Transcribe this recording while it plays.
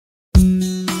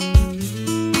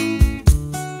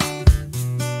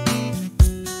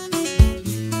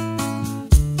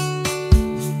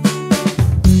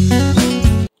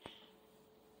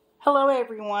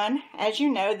everyone. As you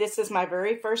know, this is my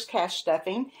very first cash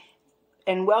stuffing,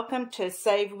 and welcome to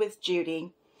Save with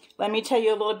Judy. Let me tell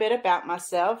you a little bit about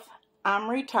myself. I'm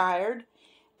retired,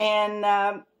 and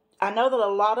I know that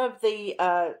a lot of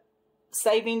the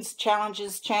savings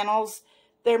challenges channels,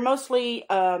 they're mostly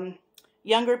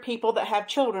younger people that have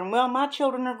children. Well, my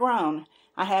children are grown.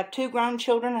 I have 2 grown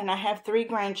children and I have 3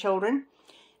 grandchildren.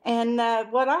 And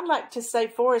what I'd like to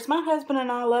save for is my husband and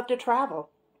I love to travel.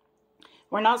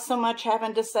 We're not so much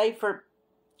having to save for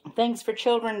things for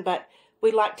children, but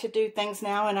we like to do things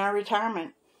now in our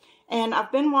retirement. And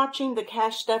I've been watching the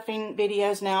cash stuffing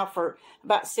videos now for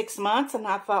about 6 months, and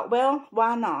I thought, well,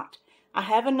 why not? I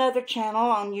have another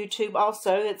channel on YouTube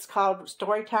also that's called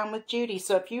Storytime with Judy.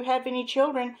 So if you have any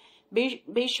children,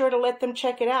 be sure to let them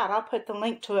check it out. I'll put the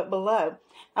link to it below.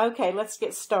 Okay, let's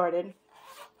get started.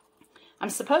 I'm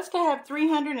supposed to have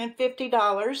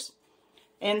 $350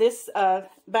 in this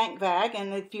bank bag,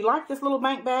 and if you like this little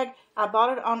bank bag, I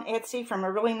bought it on Etsy from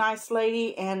a really nice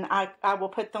lady, and I will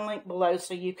put the link below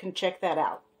so you can check that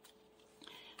out.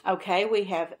 Okay, we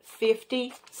have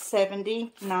 50,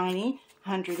 70, 90,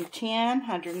 110,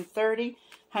 130,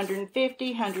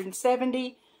 150,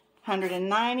 170,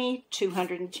 190,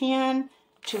 210,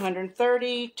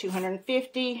 230,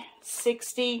 250,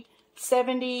 60,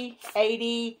 70,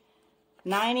 80,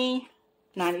 90,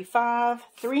 95,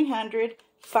 300,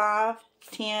 5,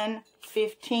 10,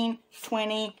 15,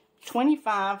 20,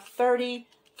 25, 30,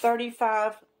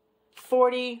 35,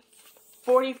 40,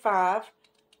 45,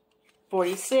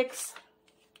 46,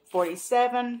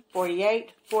 47,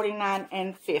 48, 49,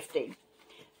 and 50.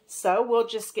 So we'll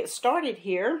just get started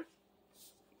here.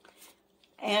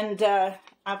 And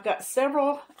I've got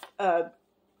several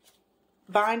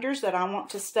binders that I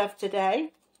want to stuff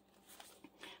today.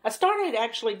 I started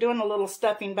actually doing a little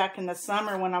stuffing back in the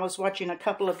summer when I was watching a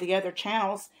couple of the other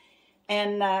channels,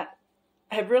 and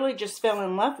have really just fell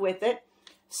in love with it.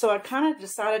 So I kind of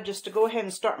decided just to go ahead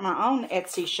and start my own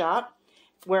Etsy shop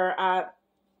where I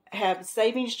have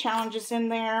savings challenges in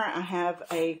there. I have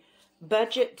a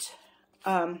budget,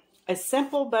 a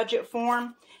simple budget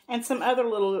form, and some other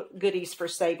little goodies for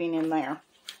saving in there.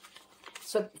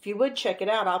 So if you would check it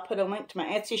out, I'll put a link to my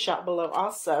Etsy shop below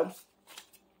also.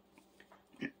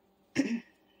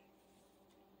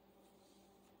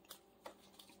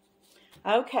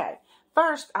 Okay,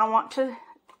 first I want to,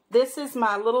 this is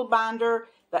my little binder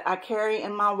that I carry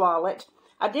in my wallet.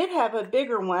 I did have a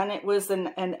bigger one. It was an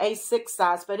A6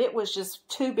 size, but it was just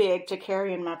too big to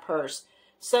carry in my purse.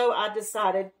 So I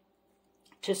decided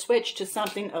to switch to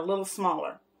something a little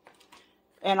smaller.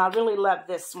 And I really love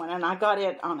this one, and I got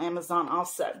it on Amazon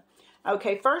also.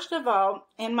 Okay, first of all,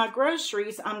 in my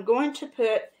groceries, I'm going to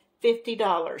put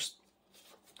 $50.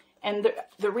 And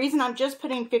the reason I'm just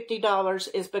putting $50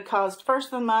 is because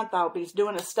first of the month I'll be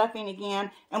doing a stuffing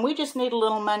again, and we just need a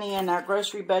little money in our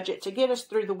grocery budget to get us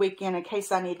through the weekend in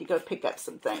case I need to go pick up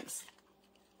some things.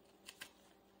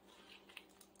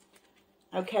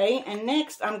 Okay, and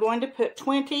next I'm going to put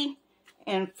 20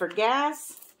 in for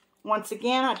gas. Once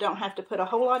again, I don't have to put a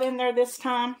whole lot in there this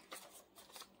time.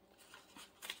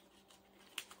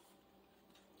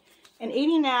 And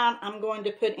eating out, I'm going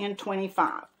to put in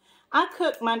 25. I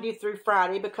cook Monday through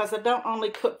Friday because I don't only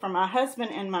cook for my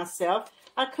husband and myself.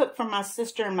 I cook for my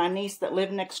sister and my niece that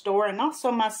live next door, and also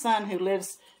my son who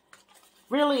lives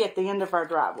really at the end of our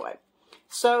driveway.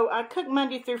 So I cook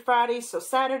Monday through Friday, so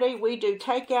Saturday we do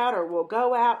takeout or we'll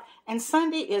go out, and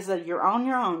Sunday is a you're on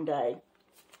your own day.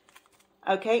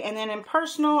 Okay, and then in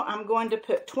personal, I'm going to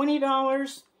put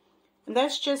 $20, and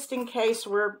that's just in case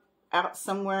we're out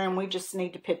somewhere and we just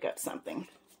need to pick up something.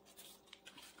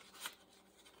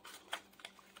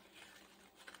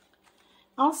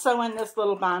 Also in this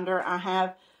little binder, I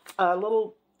have a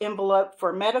little envelope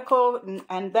for medical,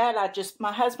 and that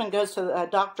my husband goes to a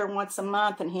doctor once a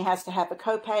month, and he has to have a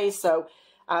copay, so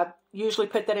I usually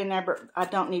put that in there, but I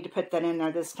don't need to put that in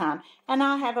there this time. And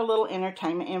I have a little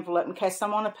entertainment envelope in case I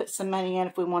want to put some money in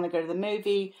if we want to go to the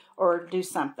movie or do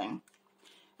something.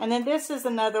 And then this is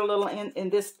another little,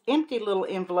 in this empty little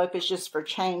envelope is just for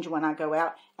change when I go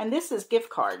out, and this is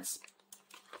gift cards.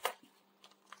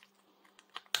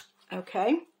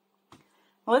 Okay,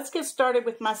 well, let's get started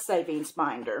with my savings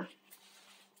binder.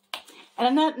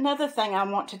 And another thing I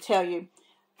want to tell you,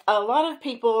 a lot of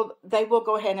people, they will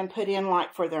go ahead and put in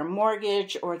like for their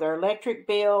mortgage or their electric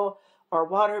bill or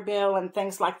water bill and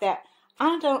things like that.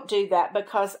 I don't do that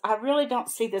because I really don't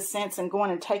see the sense in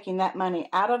going and taking that money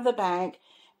out of the bank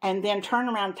and then turn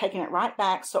around and taking it right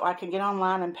back so I can get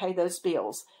online and pay those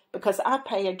bills. Because I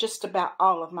pay just about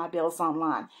all of my bills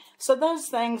online. So those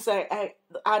things, I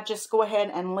just go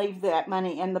ahead and leave that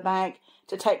money in the bank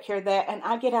to take care of that, and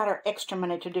I get out our extra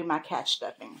money to do my cash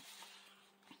stuffing.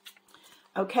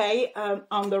 Okay,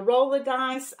 on the roll the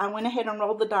dice, I went ahead and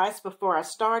rolled the dice before I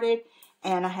started,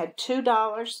 and I had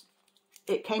 $2.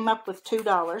 It came up with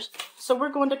 $2, so we're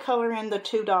going to color in the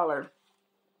 $2.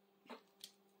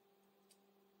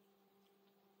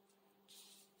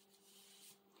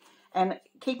 And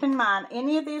keep in mind,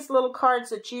 any of these little cards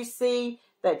that you see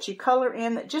that you color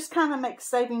in that just kind of make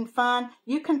saving fun,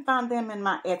 you can find them in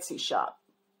my Etsy shop.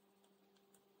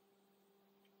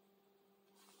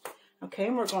 Okay,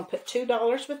 and we're going to put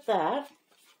 $2 with that.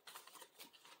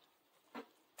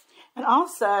 And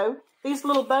also, these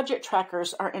little budget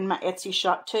trackers are in my Etsy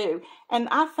shop too. And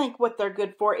I think what they're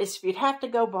good for is if you'd have to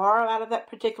go borrow out of that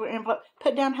particular envelope,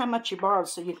 put down how much you borrowed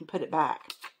so you can put it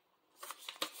back.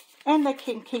 And they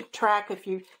can keep track if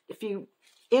you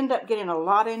end up getting a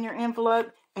lot in your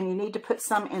envelope and you need to put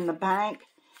some in the bank,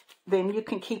 then you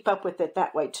can keep up with it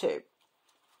that way too.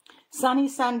 Sunny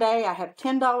Sunday, I have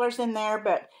 $10 in there,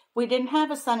 but we didn't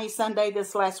have a sunny Sunday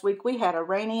this last week. We had a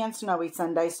rainy and snowy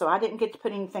Sunday, so I didn't get to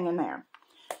put anything in there.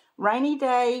 Rainy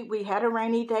day, we had a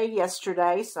rainy day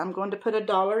yesterday, so I'm going to put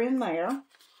 $1 in there.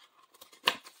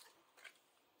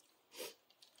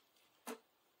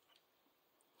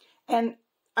 And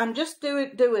I'm just do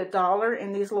 $1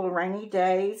 in these little rainy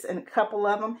days and a couple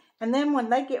of them. And then when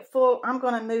they get full, I'm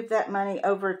going to move that money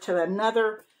over to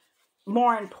another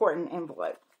more important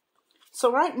envelope.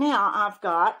 So right now I've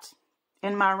got,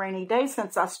 in my rainy days,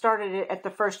 since I started it at the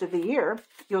first of the year,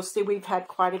 you'll see we've had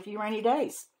quite a few rainy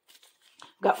days.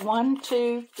 Got 1,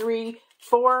 2, 3,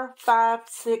 4, 5,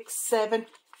 6, 7,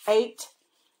 8,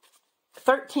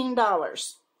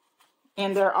 $13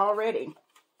 in there already.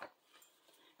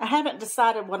 I haven't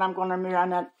decided what I'm going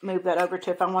to move that over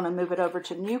to, if I want to move it over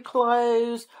to new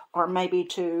clothes or maybe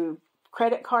to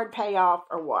credit card payoff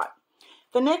or what.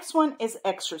 The next one is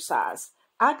exercise.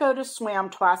 I go to swim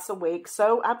twice a week,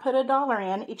 so I put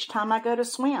 $1 in each time I go to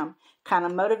swim. Kind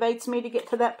of motivates me to get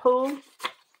to that pool.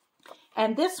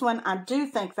 And this one, I do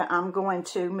think that I'm going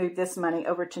to move this money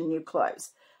over to new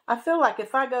clothes. I feel like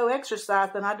if I go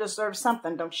exercise, then I deserve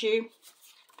something, don't you?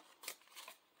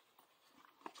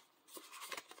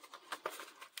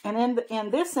 And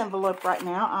in this envelope right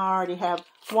now, I already have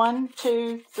 1,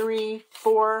 2, 3,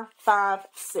 4, 5,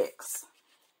 6.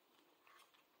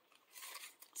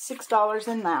 $6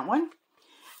 in that one.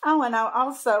 Oh, and I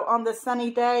also, on the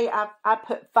sunny day, I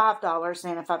put $5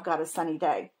 in if I've got a sunny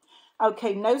day.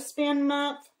 Okay, no spend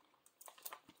month.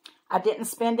 I didn't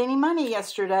spend any money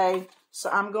yesterday, so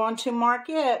I'm going to mark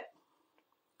it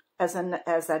as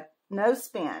a no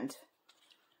spend.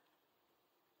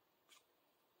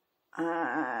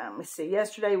 Let me see.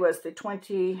 Yesterday was the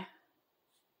 25th,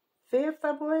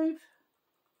 I believe.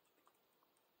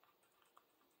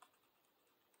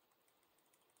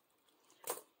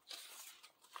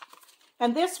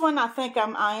 And this one, I think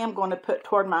I am going to put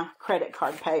toward my credit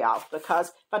card payoff, because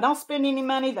if I don't spend any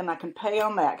money, then I can pay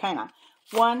on that, can't I?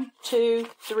 1, 2,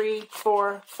 3,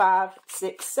 4, 5,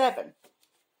 6, 7.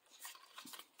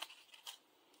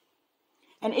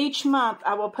 And each month,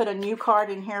 I will put a new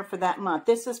card in here for that month.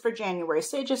 This is for January,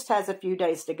 so it just has a few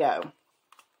days to go.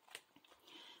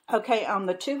 Okay, on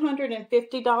the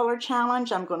 $250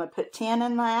 challenge, I'm going to put 10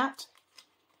 in that.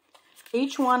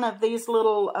 Each one of these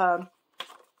little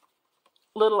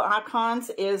icons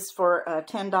is for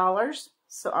 $10,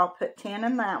 so I'll put 10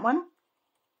 in that one.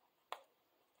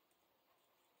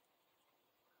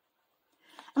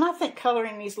 And I think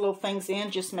coloring these little things in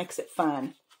just makes it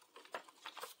fun.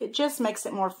 It just makes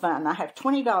it more fun. I have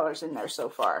 $20 in there so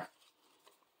far.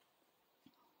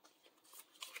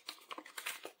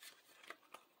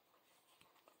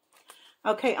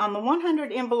 Okay, on the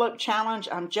 100 envelope challenge,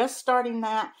 I'm just starting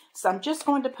that, so I'm just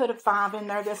going to put a 5 in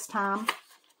there this time.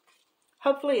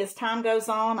 Hopefully, as time goes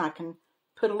on, I can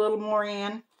put a little more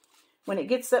in. When it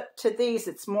gets up to these,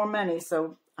 it's more money,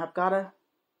 so I've got to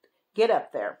get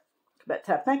up there. But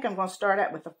I think I'm going to start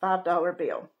out with a $5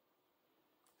 bill.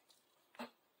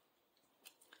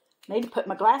 Need to put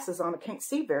my glasses on. I can't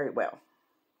see very well.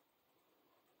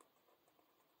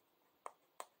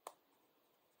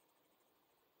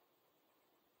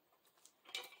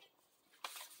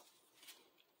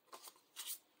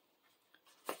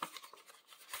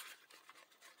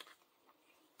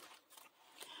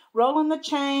 Rolling the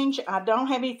change. I don't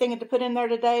have anything to put in there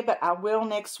today, but I will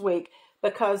next week,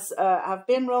 because I've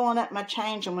been rolling up my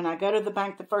change, and when I go to the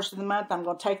bank the first of the month, I'm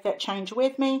going to take that change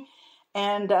with me,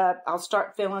 and I'll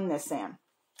start filling this in.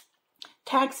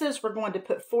 Taxes, we're going to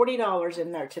put $40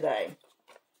 in there today.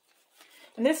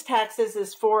 And this taxes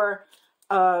is for,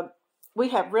 we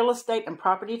have real estate and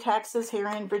property taxes here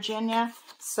in Virginia,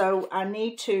 so I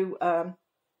need to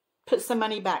put some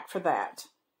money back for that.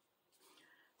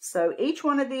 So each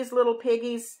one of these little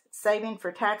piggies saving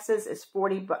for taxes is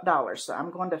 $40. So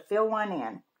I'm going to fill one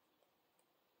in.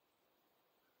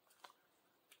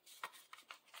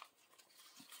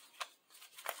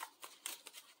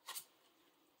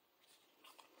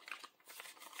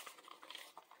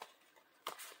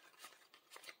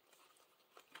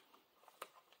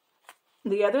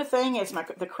 The other thing is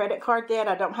the credit card debt.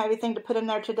 I don't have anything to put in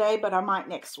there today, but I might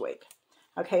next week.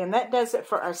 Okay, and that does it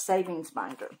for our savings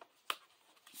binder.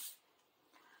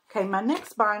 Okay, my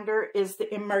next binder is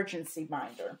the emergency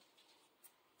binder.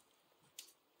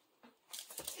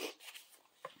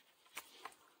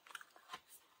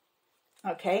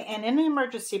 Okay, and in the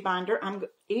emergency binder,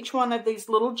 each one of these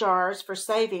little jars for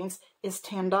savings is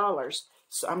 $10.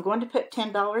 So I'm going to put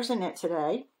 $10 in it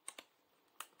today.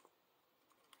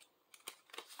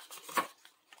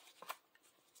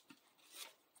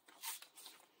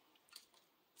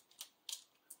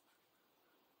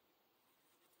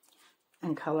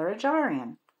 And color a jar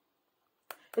in.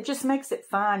 It just makes it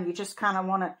fun. You just kind of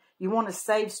want to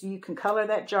save so you can color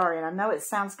that jar in. I know it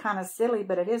sounds kind of silly,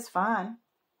 but it is fun.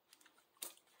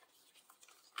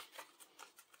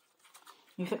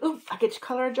 You think, ooh, I get to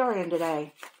color a jar in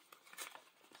today.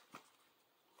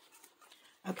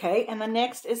 Okay, and the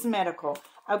next is medical.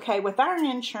 Okay, with our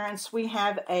insurance, we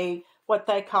have what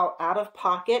they call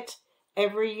out-of-pocket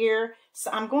every year. So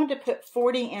I'm going to put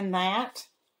 $40 in that.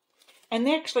 And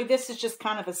actually, this is just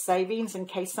kind of a savings in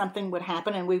case something would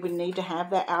happen and we would need to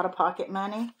have that out-of-pocket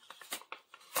money.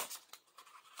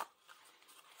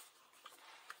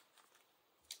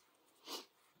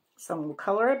 So we'll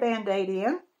color a Band-Aid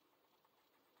in.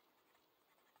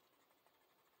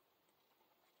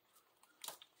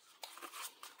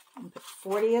 And put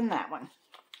 $40 in that one.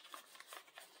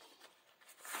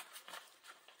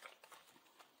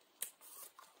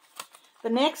 The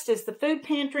next is the food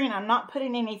pantry, and I'm not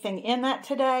putting anything in that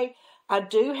today. I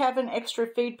do have an extra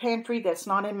food pantry that's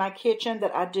not in my kitchen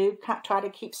that I do try to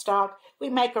keep stock.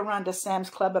 We make a run to Sam's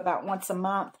Club about once a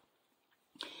month.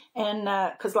 And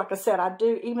because like I said, I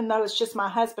do, even though it's just my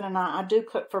husband and I do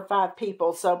cook for 5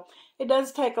 people. So it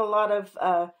does take a lot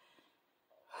of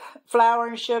flour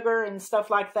and sugar and stuff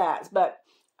like that. But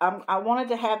I wanted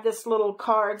to have this little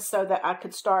card so that I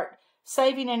could start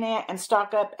saving in it and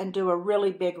stock up and do a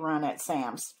really big run at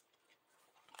Sam's.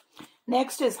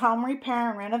 Next is home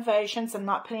repair and renovations. I'm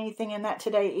not putting anything in that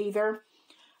today either.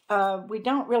 We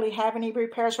don't really have any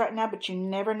repairs right now, but you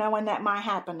never know when that might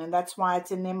happen, and that's why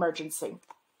it's in the emergency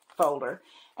folder.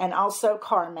 And also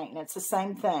car maintenance, the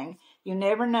same thing. You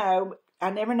never know.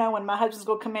 I never know when my husband's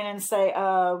going to come in and say,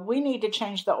 we need to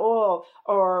change the oil,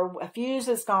 or a fuse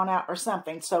has gone out or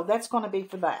something. So that's going to be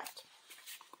for that.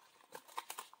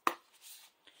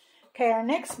 Okay, our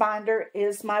next binder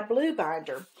is my blue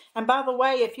binder. And by the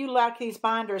way, if you like these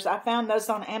binders, I found those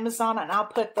on Amazon, and I'll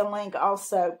put the link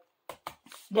also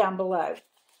down below.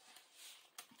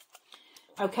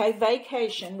 Okay,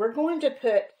 vacation. We're going to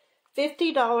put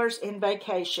 $50 in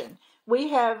vacation. We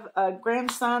have a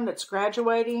grandson that's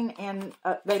graduating, and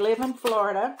they live in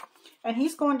Florida, and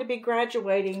he's going to be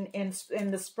graduating in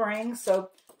the spring. So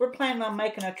we're planning on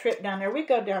making a trip down there. We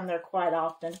go down there quite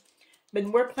often. But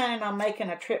we're planning on making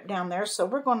a trip down there, so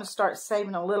we're going to start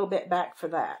saving a little bit back for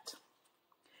that.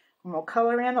 And we'll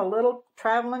color in a little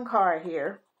traveling car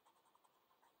here.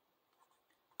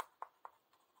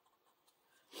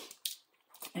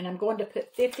 And I'm going to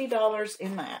put $50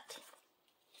 in that.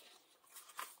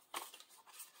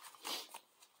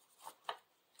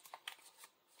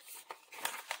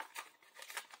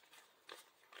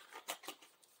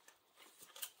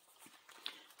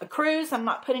 A cruise, I'm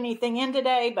not putting anything in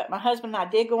today, but my husband and I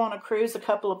did go on a cruise a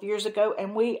couple of years ago,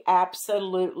 and we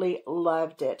absolutely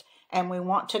loved it. And we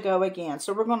want to go again.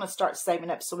 So we're going to start saving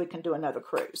up so we can do another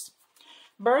cruise.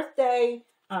 Birthday,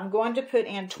 I'm going to put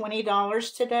in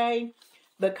 $20 today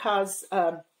because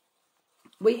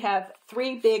we have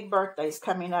 3 big birthdays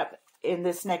coming up in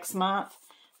this next month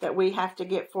that we have to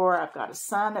get for. I've got a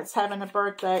son that's having a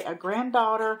birthday, a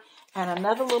granddaughter, and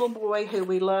another little boy who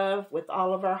we love with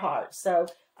all of our hearts. So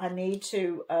I need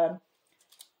to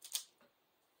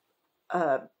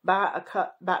buy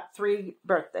about 3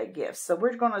 birthday gifts. So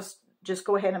we're going to just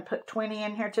go ahead and put 20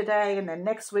 in here today, and then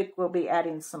next week we'll be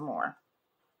adding some more.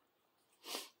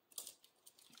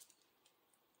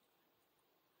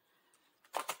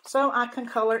 So I can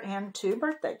color in 2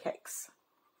 birthday cakes.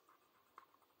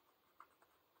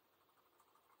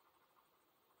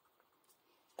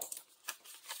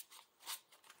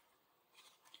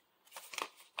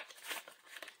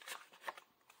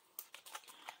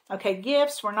 Okay,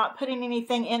 gifts. We're not putting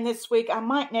anything in this week. I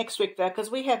might next week, though,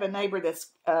 because we have a neighbor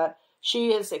that's,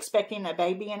 she is expecting a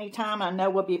baby anytime. I know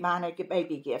we'll be buying a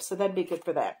baby gift, so that'd be good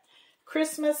for that.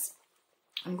 Christmas.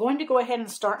 I'm going to go ahead and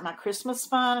start my Christmas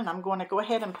fund, and I'm going to go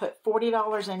ahead and put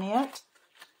 $40 in it.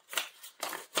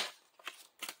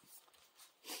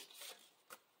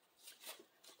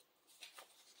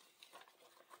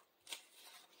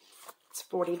 It's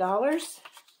 $40.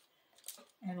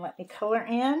 And let me color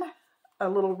in a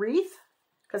little wreath,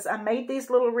 because I made these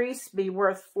little wreaths be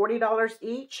worth $40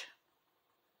 each.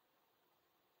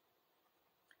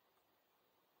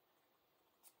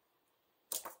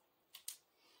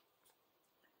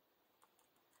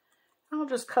 I'll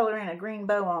just color in a green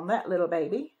bow on that little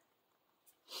baby.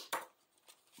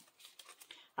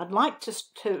 I'd like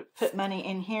to put money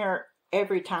in here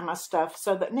every time I stuff,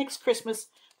 so that next Christmas,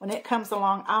 when it comes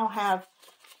along, I'll have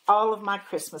all of my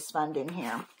Christmas fund in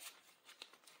here.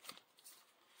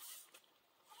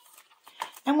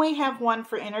 And we have one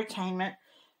for entertainment.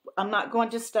 I'm not going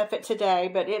to stuff it today,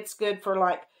 but it's good for,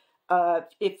 like,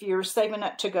 if you're saving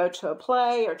up to go to a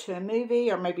play or to a movie,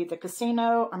 or maybe the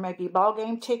casino, or maybe ball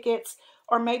game tickets,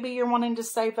 or maybe you're wanting to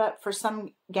save up for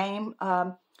some game,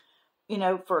 you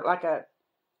know, for like a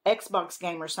Xbox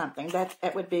game or something.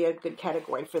 That would be a good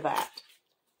category for that.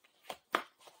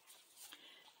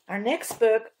 Our next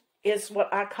book is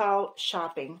what I call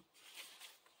shopping.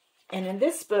 And in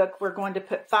this book, we're going to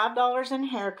put $5 in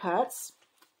haircuts.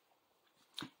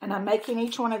 And I'm making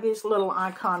each one of these little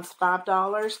icons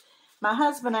 $5. My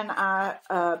husband and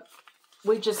I,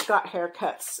 we just got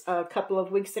haircuts a couple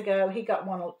of weeks ago. He got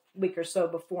one a week or so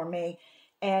before me.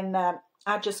 And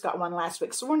I just got one last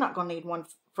week. So we're not going to need one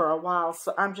for a while.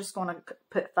 So I'm just going to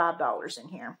put $5 in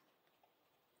here.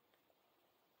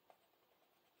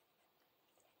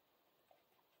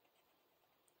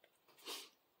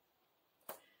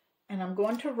 And I'm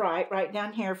going to write right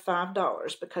down here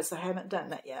 $5 because I haven't done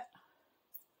that yet.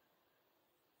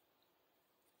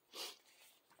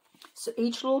 So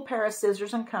each little pair of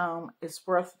scissors and comb is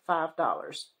worth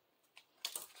 $5.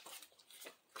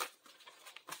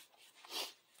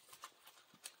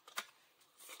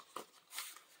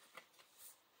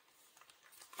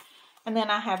 And then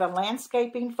I have a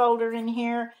landscaping folder in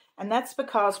here. And that's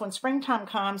because when springtime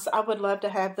comes, I would love to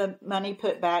have the money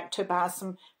put back to buy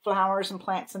some flowers and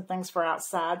plants and things for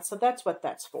outside. So that's what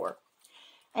that's for.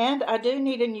 And I do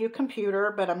need a new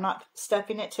computer, but I'm not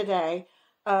stuffing it today.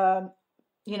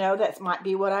 You know, that might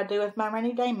be what I do with my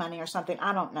rainy day money or something.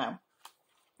 I don't know.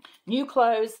 New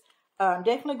clothes. I'm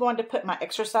definitely going to put my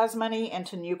exercise money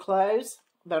into new clothes,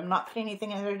 but I'm not putting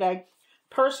anything in there today.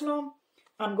 Personal,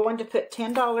 I'm going to put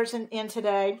 $10 in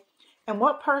today. And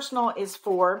what personal is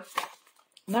for,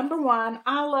 number one,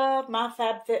 I love my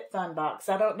FabFitFun box.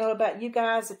 I don't know about you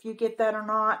guys if you get that or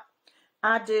not.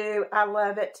 I do. I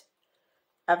love it.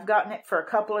 I've gotten it for a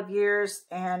couple of years,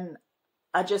 and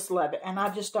I just love it. And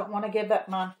I just don't want to give up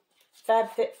my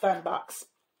FabFitFun box.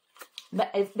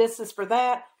 If this is for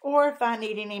that, or if I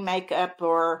need any makeup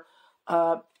or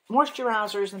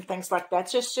moisturizers and things like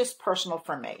that. It's just personal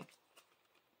for me.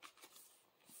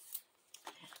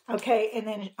 Okay, and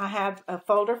then I have a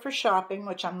folder for shopping,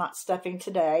 which I'm not stuffing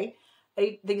today.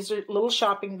 These are little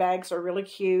shopping bags, are really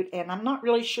cute, and I'm not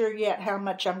really sure yet how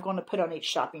much I'm going to put on each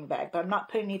shopping bag, but I'm not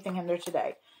putting anything in there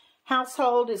today.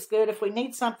 Household is good if we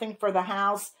need something for the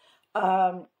house.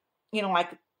 You know,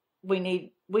 like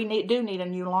we do need a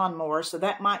new lawnmower, so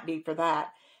that might be for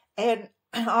that. And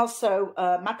also,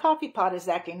 my coffee pot is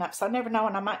acting up, so I never know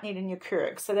when I might need a new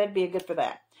Keurig, so that'd be good for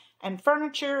that. And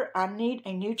furniture, I need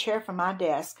a new chair for my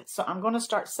desk, so I'm going to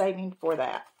start saving for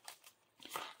that.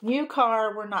 New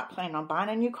car, we're not planning on buying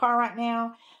a new car right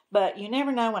now, but you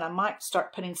never know when I might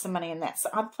start putting some money in that.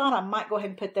 So I thought I might go ahead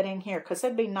and put that in here because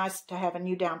it'd be nice to have a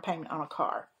new down payment on a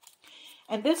car.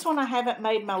 And this one I haven't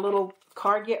made my little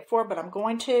card yet for, but I'm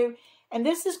going to. And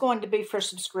this is going to be for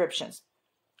subscriptions.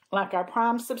 Like our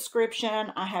Prime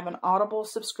subscription, I have an Audible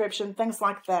subscription, things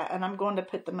like that. And I'm going to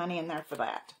put the money in there for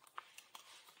that.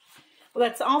 Well,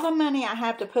 that's all the money I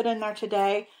have to put in there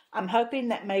today. I'm hoping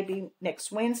that maybe next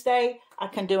Wednesday I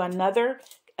can do another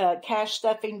cash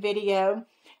stuffing video.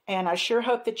 And I sure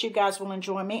hope that you guys will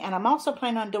enjoy me. And I'm also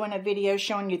planning on doing a video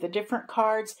showing you the different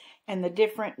cards and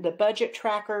the budget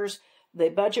trackers, the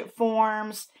budget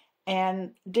forms,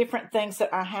 and different things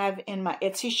that I have in my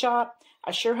Etsy shop.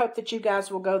 I sure hope that you guys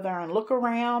will go there and look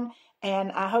around.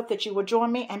 And I hope that you will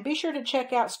join me. And be sure to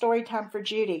check out Storytime for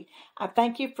Judy. I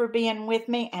thank you for being with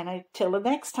me. And until the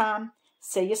next time,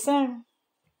 see you soon.